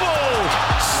improbable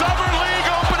Summer League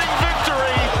opening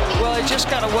victory. Well, he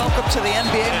just got a welcome to the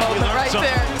NBA moment right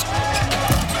there.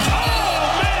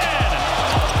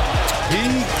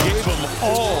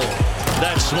 All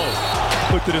that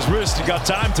smoke. Looked at his wrist. He got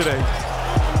time today.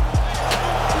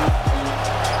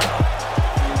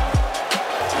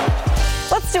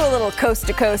 Let's Let's do a little coast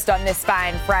to coast on this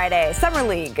fine Friday, Summer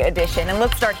League edition. And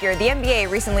let's start here. The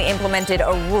NBA recently implemented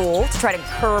a rule to try to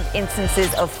curb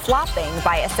instances of flopping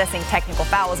by assessing technical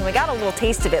fouls. And we got a little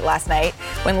taste of it last night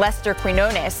when Lester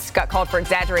Quinones got called for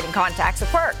exaggerating contact. So,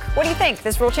 Perk, what do you think?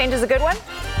 This rule change is a good one?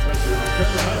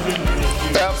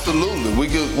 Absolutely.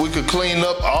 We could clean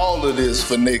up all of this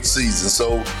for next season.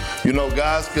 So,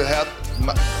 guys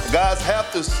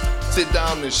have to sit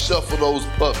down and shuffle those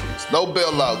puppies. No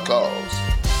bailout calls.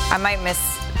 I might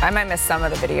miss some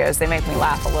of the videos. They make me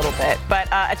laugh a little bit. But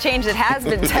a change that has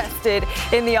been tested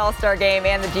in the All-Star Game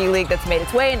and the G League that's made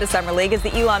its way into Summer League is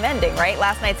the Elam ending, right?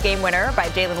 Last night's game winner by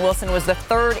Jalen Wilson was the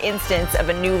third instance of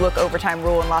a new-look overtime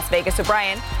rule in Las Vegas. So,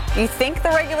 Brian, do you think the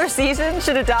regular season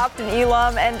should adopt an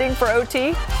Elam ending for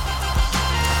OT?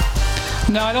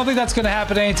 No, I don't think that's going to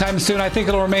happen anytime soon. I think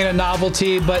it'll remain a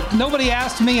novelty, but nobody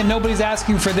asked me and nobody's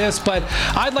asking for this, but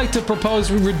I'd like to propose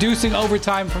reducing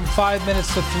overtime from 5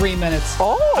 minutes to 3 minutes.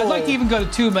 Oh. I'd like to even go to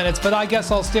 2 minutes, but I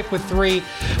guess I'll stick with 3.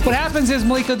 What happens is,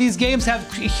 Malika, these games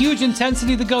have huge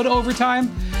intensity to go to overtime,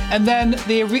 and then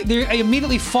they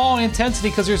immediately fall in intensity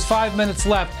because there's 5 minutes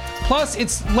left. Plus,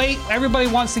 it's late. Everybody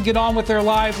wants to get on with their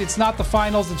lives. It's not the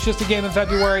finals. It's just a game in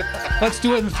February. Let's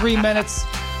do it in 3 minutes.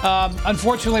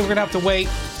 Unfortunately, we're going to have to wait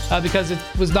because it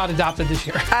was not adopted this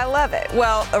year. I love it.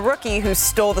 Well, a rookie who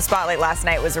stole the spotlight last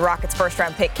night was the Rockets'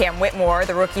 first-round pick, Cam Whitmore.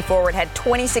 The rookie forward had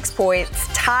 26 points,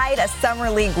 tied a Summer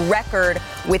League record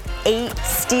with 8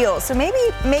 steals. So maybe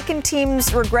making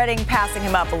teams regretting passing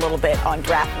him up a little bit on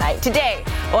draft night. Today,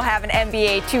 we'll have an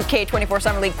NBA 2K24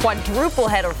 Summer League quadruple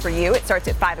header for you. It starts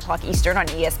at 5 o'clock Eastern on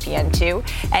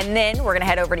ESPN2. And then we're going to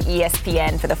head over to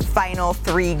ESPN for the final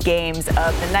 3 games of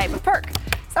the night. But Perk,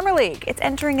 Summer League, it's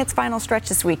entering its final stretch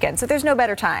this weekend, so there's no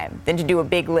better time than to do a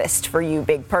big list for you,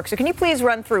 Big Perk. So can you please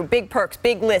run through Big Perk's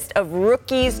big list of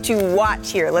rookies to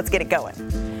watch here? Let's get it going.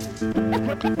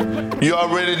 You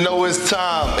already know it's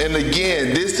time. And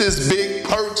again, this is Big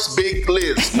Perk's big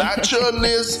list. Not your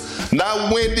list,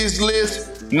 not Wendy's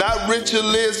list, not Richard's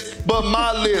list, but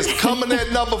my list. Coming at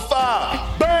number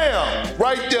 5. Bam!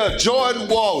 Right there, Jordan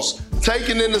Walsh.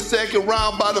 Taken in the second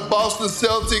round by the Boston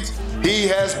Celtics. He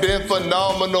has been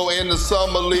phenomenal in the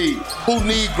Summer League. Who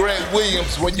need Grant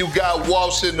Williams when you got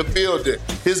Walsh in the building?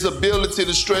 His ability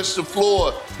to stretch the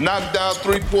floor, knock down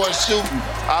three-point shooting.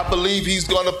 I believe he's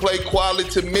going to play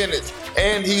quality minutes,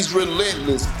 and he's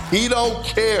relentless. He don't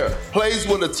care. Plays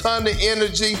with a ton of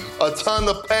energy, a ton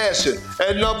of passion.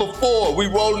 At number 4, we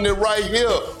rolling it right here.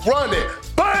 Run it.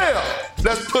 Bam!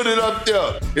 Let's put it up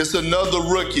there. It's another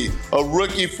rookie, a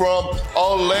rookie from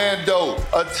Orlando,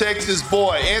 a Texas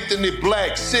boy, Anthony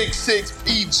Black, 6'6",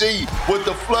 PG, with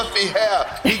the fluffy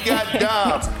hair. He got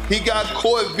dimes. He got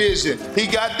court vision. He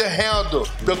got the handle,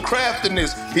 the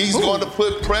craftiness. He's going to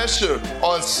put pressure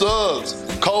on Suggs.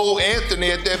 Cole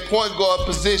Anthony at that point guard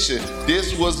position.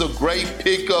 This was a great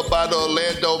pickup by the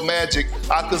Orlando Magic.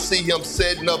 I could see him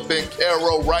setting up Ben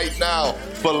Caro right now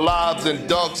for lobs and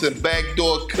dunks and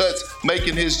backdoor cuts,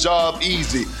 making his job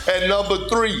easy. And number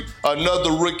 3,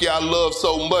 another rookie I love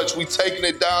so much. We taking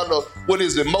it down to, what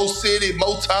is it,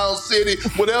 Motown City,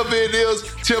 whatever it is,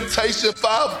 Temptation,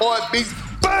 5 Heartbeats.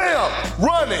 Bam!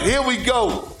 Run it. Here we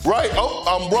go. Right? Oh,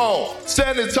 I'm wrong.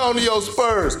 San Antonio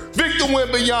Spurs. Victor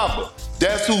Wembanyama.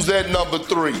 That's who's at number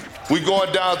 3. We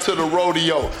going down to the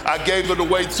rodeo. I gave it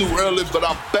away too early, but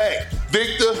I'm back.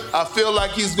 Victor, I feel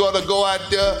like he's going to go out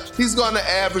there. He's going to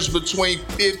average between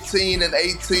 15 and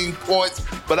 18 points,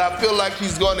 but I feel like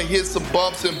he's going to hit some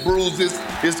bumps and bruises.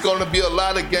 It's going to be a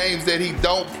lot of games that he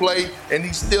don't play, and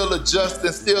he still adjusts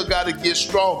and still got to get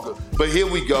stronger. But here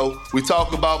we go. We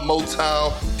talk about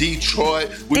Motown, Detroit.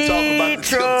 We talk about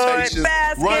the Temptations.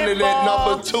 Running at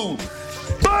number 2.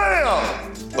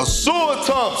 Bam! Asua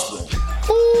Thompson.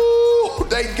 Ooh,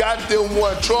 they got them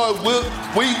one. Troy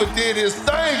Weaver did his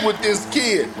thing with this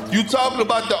kid. You talking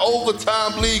about the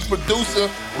overtime league producing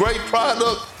great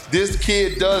product? This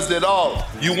kid does it all.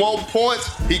 You want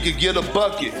points? He could get a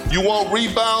bucket. You want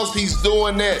rebounds? He's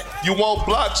doing that. You want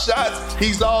block shots?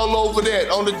 He's all over that.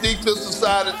 On the defensive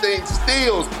side of things,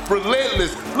 steals,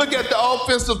 relentless. Look at the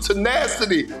offensive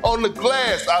tenacity on the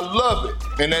glass. I love it.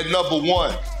 And at number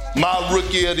 1, my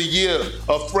rookie of the year,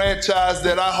 a franchise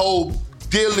that I hold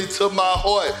dearly to my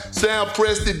heart. Sam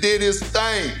Presti did his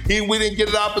thing. We didn't get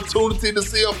an opportunity to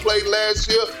see him play last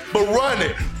year, but run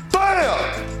it.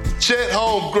 Bam! Chet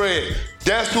Holmgren.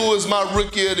 That's who is my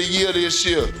rookie of the year this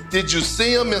year. Did you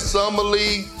see him in Summer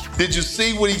League? Did you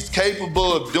see what he's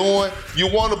capable of doing?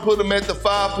 You want to put him at the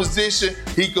 5 position.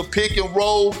 He could pick and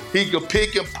roll. He could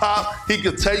pick and pop. He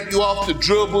could take you off the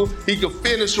dribble. He could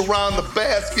finish around the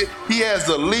basket. He has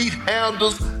elite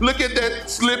handles. Look at that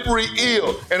slippery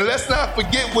eel. And let's not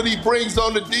forget what he brings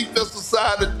on the defensive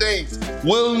side of things.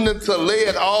 Willing to lay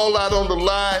it all out on the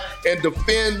line and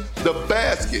defend the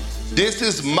basket. This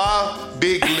is my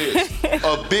big list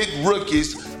of big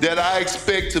rookies that I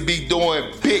expect to be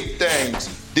doing big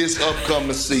things this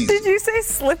upcoming season. Did you say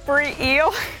slippery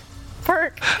eel?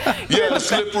 Perk. Yeah, the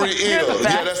slippery eel.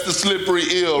 Yeah, that's the slippery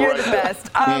eel. You're right the there. best.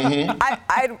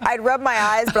 I'd rub my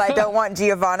eyes, but I don't want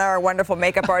Giovanna, our wonderful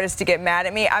makeup artist, to get mad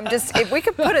at me. If we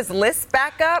could put his list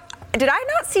back up. Did I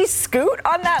not see Scoot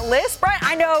on that list, Brian?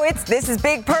 I know this is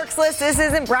Big Perk's list. This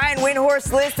isn't Brian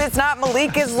Windhorst's list. It's not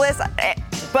Malika's list.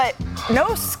 But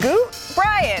no Scoot?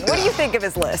 Brian, what do you think of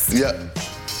his list? Yeah.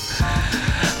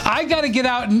 I got to get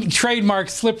out and trademark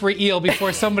slippery eel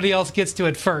before somebody else gets to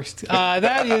it first.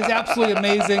 That is absolutely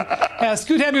amazing.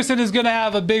 Scoot Henderson is going to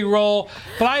have a big role,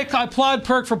 but I applaud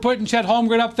Perk for putting Chet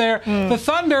Holmgren up there. The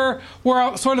Thunder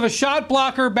were sort of a shot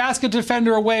blocker, basket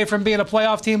defender away from being a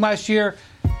playoff team last year.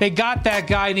 They got that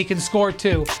guy, and he can score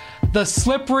too. The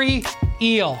slippery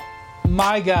eel.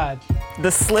 My God.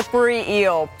 The slippery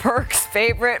eel, Perk's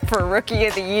favorite for Rookie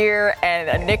of the Year, and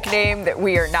a nickname that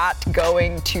we are not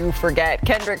going to forget.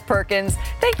 Kendrick Perkins,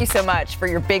 thank you so much for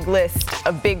your big list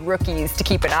of big rookies to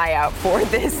keep an eye out for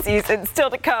this season.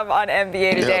 Still to come on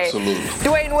NBA Today. Yeah, absolutely.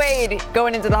 Dwayne Wade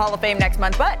going into the Hall of Fame next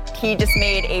month, but he just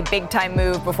made a big-time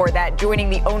move before that, joining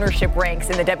the ownership ranks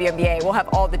in the WNBA. We'll have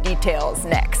all the details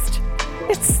next.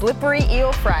 It's Slippery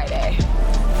Eel Friday.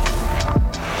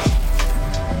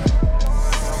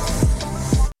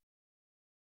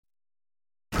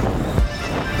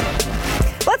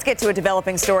 Let's get to a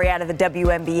developing story out of the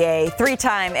WNBA.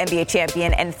 3-time NBA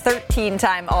champion and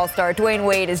 13-time All-Star Dwayne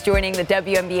Wade is joining the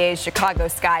WNBA's Chicago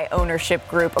Sky ownership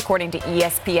group, according to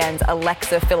ESPN's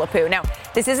Alexa Philippou. Now,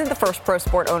 this isn't the first pro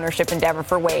sport ownership endeavor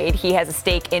for Wade. He has a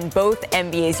stake in both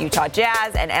NBA's Utah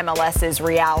Jazz and MLS's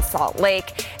Real Salt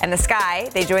Lake. And the Sky,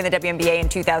 they joined the WNBA in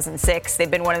 2006.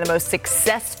 They've been one of the most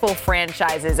successful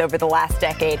franchises over the last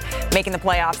decade, making the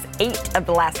playoffs 8 of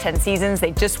the last 10 seasons.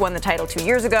 They just won the title 2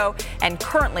 years ago, and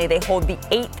currently they hold the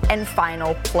 8th and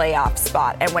final playoff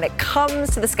spot. And when it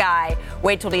comes to the Sky,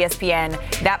 Wade told ESPN,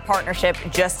 that partnership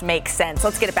just makes sense.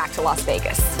 Let's get it back to Las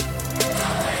Vegas.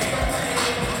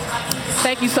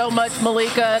 Thank you so much,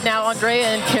 Malika. Now, Andrea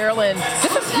and Carolyn,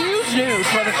 this is huge news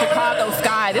for the Chicago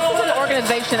Sky. This is an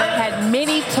organization that had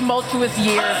many tumultuous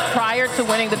years prior to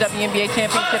winning the WNBA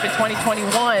championship in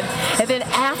 2021. And then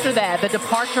after that, the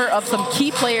departure of some key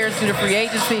players due to free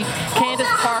agency. Candace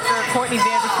Parker, Courtney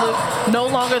Vandersloot, no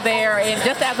longer there. And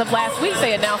just as of last week,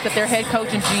 they announced that their head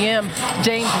coach and GM,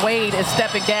 James Wade, is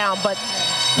stepping down. But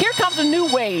here comes a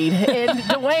new Wade, and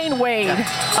Dwayne Wade,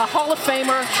 a Hall of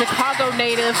Famer, Chicago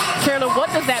native. Carolyn, what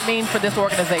does that mean for this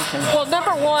organization? Well,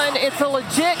 number one, it's a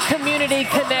legit community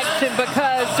connection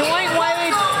because Dwayne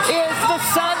Wade is the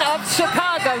son of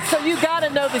Chicago. So you got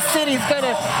to know the city's going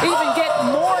to even get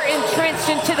more entrenched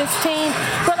into this team.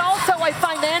 But also a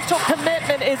financial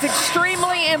commitment is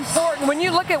extremely important. When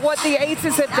you look at what the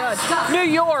Aces have done, New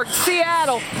York,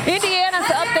 Seattle,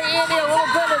 Indiana's up the ante a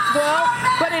little bit as well.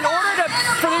 But in order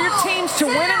for your teams to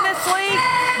win in this league,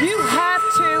 you have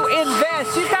to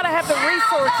invest. You've got to have the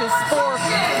resources for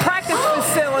practice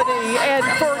facility and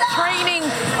for training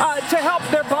to help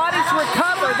their bodies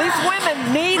recover. These women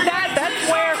need that. That's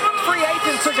where free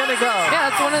agents are going to go. Yeah,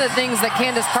 that's one of the things that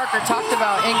Candace Parker talked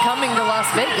about in coming to Las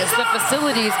Vegas, the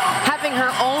facilities, having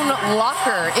her own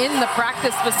locker in the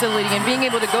practice facility and being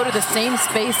able to go to the same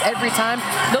space every time.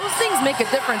 Those things make a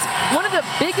difference. One of the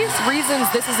biggest reasons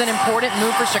this is an important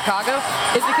move for Chicago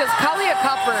is because Kalia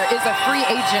Copper is a free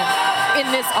agent in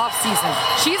this offseason.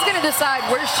 She's going to decide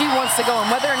where she wants to go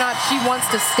and whether or not she wants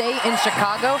to stay in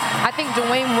Chicago. I think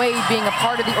Dwayne Wade being a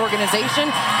part of the organization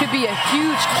could be a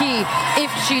huge key if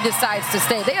she decides to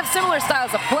stay. They have similar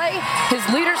styles of play, his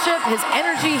leadership, his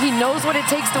energy. He knows what it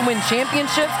takes to win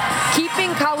championships.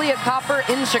 Keeping Kalia Copper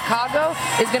in Chicago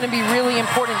is going to be really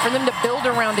important for them to build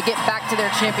around to get back to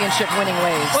their championship winning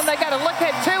ways. Well, they got to look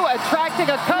at, too,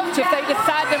 attracting a coach. If they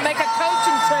decide to make a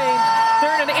coaching change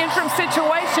during an interim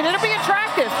situation, it'll be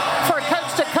attractive for a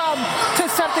coach to come to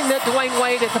something that Dwayne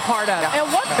Wade is a part of. And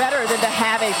what better than to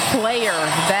have a player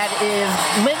that is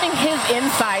lending his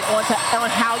insight on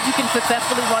how you can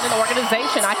successfully run an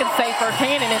organization? I can say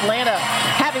firsthand in Atlanta,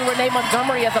 having Renee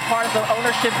Montgomery as a part of the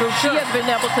ownership group, she has been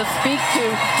able to speak to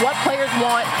what players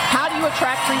want, how do you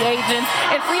attract free agents,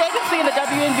 and free agency in the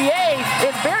WNBA ways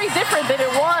is very different than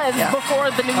it was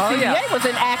before the new CBA was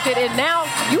enacted, and now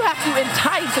you have to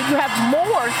entice, and you have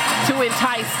more to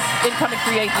entice incoming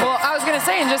free agents. Well, I was going to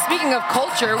say, and just speaking of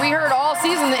culture, we heard all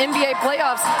season the NBA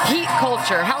playoffs, heat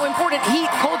culture, how important heat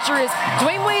culture is.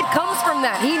 Dwayne Wade comes from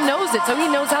that. He knows it, so he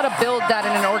knows how to build that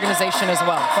in an organization as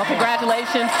well. Well,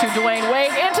 congratulations to Dwayne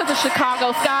Wade and to the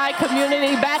Chicago Sky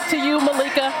community. Back to you,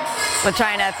 Malika.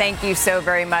 LaChina, thank you so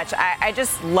very much. I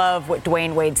just love what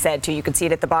Dwayne Wade said, too. You can see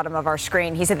it at the bottom of our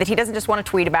screen. He said that he doesn't just want to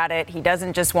tweet about it. He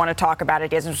doesn't just want to talk about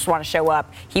it. He doesn't just want to show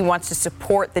up. He wants to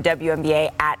support the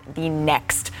WNBA at the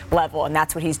next level, and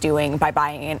that's what he's doing by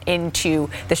buying into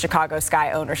the Chicago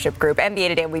Sky ownership group. NBA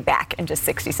Today will be back in just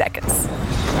 60 seconds.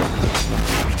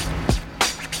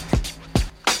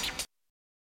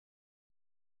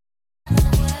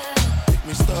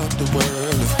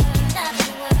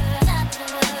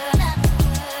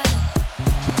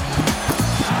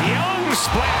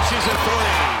 Splashes a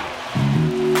three.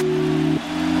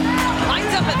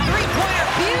 Lines up a three-pointer.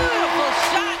 Beautiful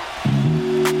shot.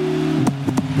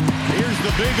 Here's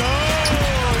the big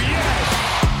yes.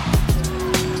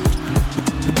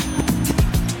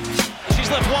 She's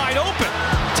left wide open.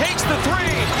 Takes the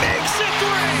three. Makes it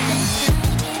three.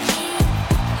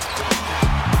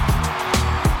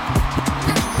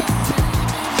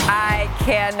 I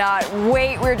cannot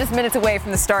wait. We're just minutes away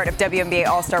from the start of WNBA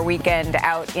All-Star Weekend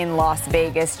out in Las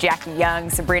Vegas. Jackie Young,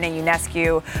 Sabrina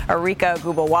Ionescu, Arika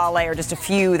Gubawale are just a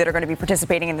few that are going to be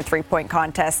participating in the three-point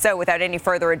contest. So without any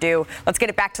further ado, let's get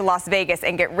it back to Las Vegas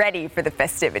and get ready for the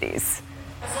festivities.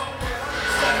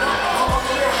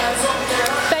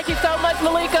 Thank you so much,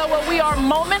 Malika. Well, we are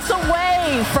moments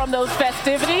away from those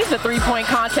festivities, the three-point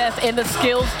contest and the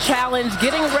skills challenge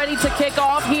getting ready to kick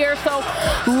off here. So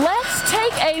let's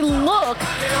take a look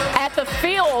at the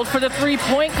field for the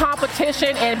three-point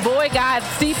competition. And boy, guys,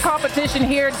 steep competition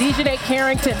here. Dejanay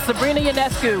Carrington, Sabrina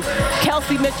Ionescu,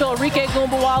 Kelsey Mitchell, Arike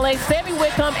Gubawale, Sammy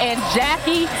Wickham, and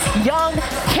Jackie Young.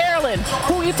 Carolyn,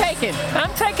 who are you taking?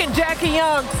 I'm taking Jackie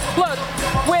Young. Look,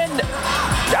 when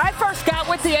I first got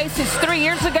with the Aces 3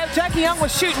 years ago, Jackie Young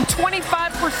was shooting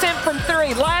 25% from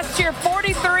three. Last year,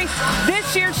 43.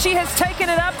 This year, she has taken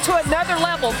it up to another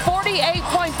level,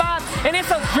 48.5. And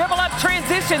it's a dribble-up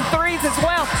transition threes as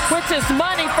well, which is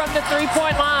money from the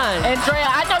three-point line. Andrea,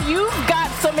 I know you've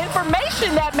got some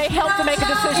information that may help to make a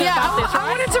decision about this, right? I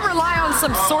wanted to rely on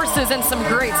some sources and some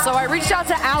greats. So I reached out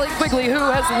to Allie Quigley, who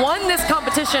has won this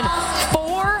competition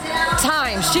 4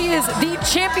 times. She is the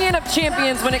champion of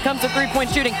champions when it comes to three-point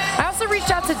shooting. I also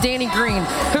reached out to Danny Green,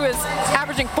 who is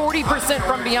averaging 40%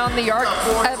 from beyond the arc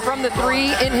from the three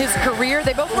in his career.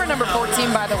 They both were number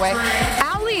 14, by the way.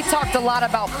 Allie talked a lot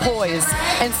about poise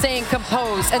and staying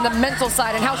composed and the mental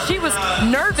side and how she was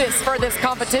nervous for this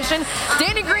competition.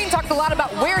 Danny Green talked a lot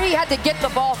about where he had to get the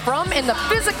ball from and the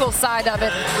physical side of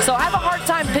it. So I have a hard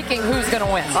time picking who's going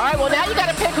to win. All right, well, now you got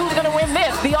to pick who's going to win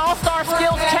this. The All-Star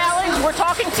Skills Challenge. We're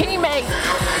talking teammates.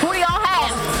 Who do y'all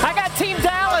have? I got Team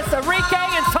Dallas, Arike,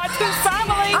 and Fatu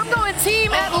Family. I'm going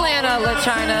Team Atlanta,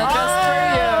 LaChina, just for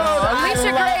you.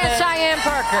 Alicia Gray and Cheyenne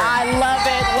Parker. I love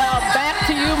it. Well, back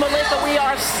to you, Melissa. We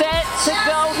are set to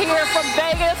go here from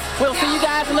Vegas. We'll see you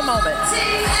guys in a moment.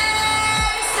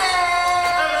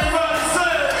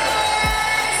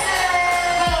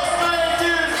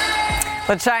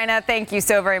 LaChina, thank you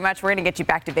so very much. We're going to get you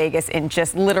back to Vegas in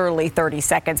just literally 30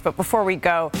 seconds. But before we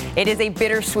go, it is a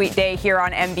bittersweet day here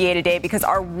on NBA Today because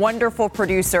our wonderful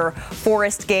producer,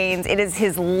 Forrest Gaines, it is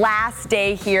his last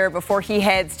day here before he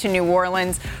heads to New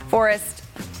Orleans. Forrest,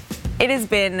 it has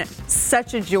been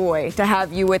such a joy to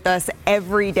have you with us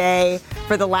every day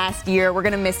for the last year. We're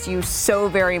going to miss you so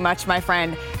very much, my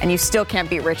friend. And you still can't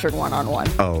beat Richard one-on-one.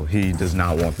 Oh, he does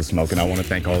not want the smoke. And I want to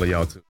thank all of y'all, too.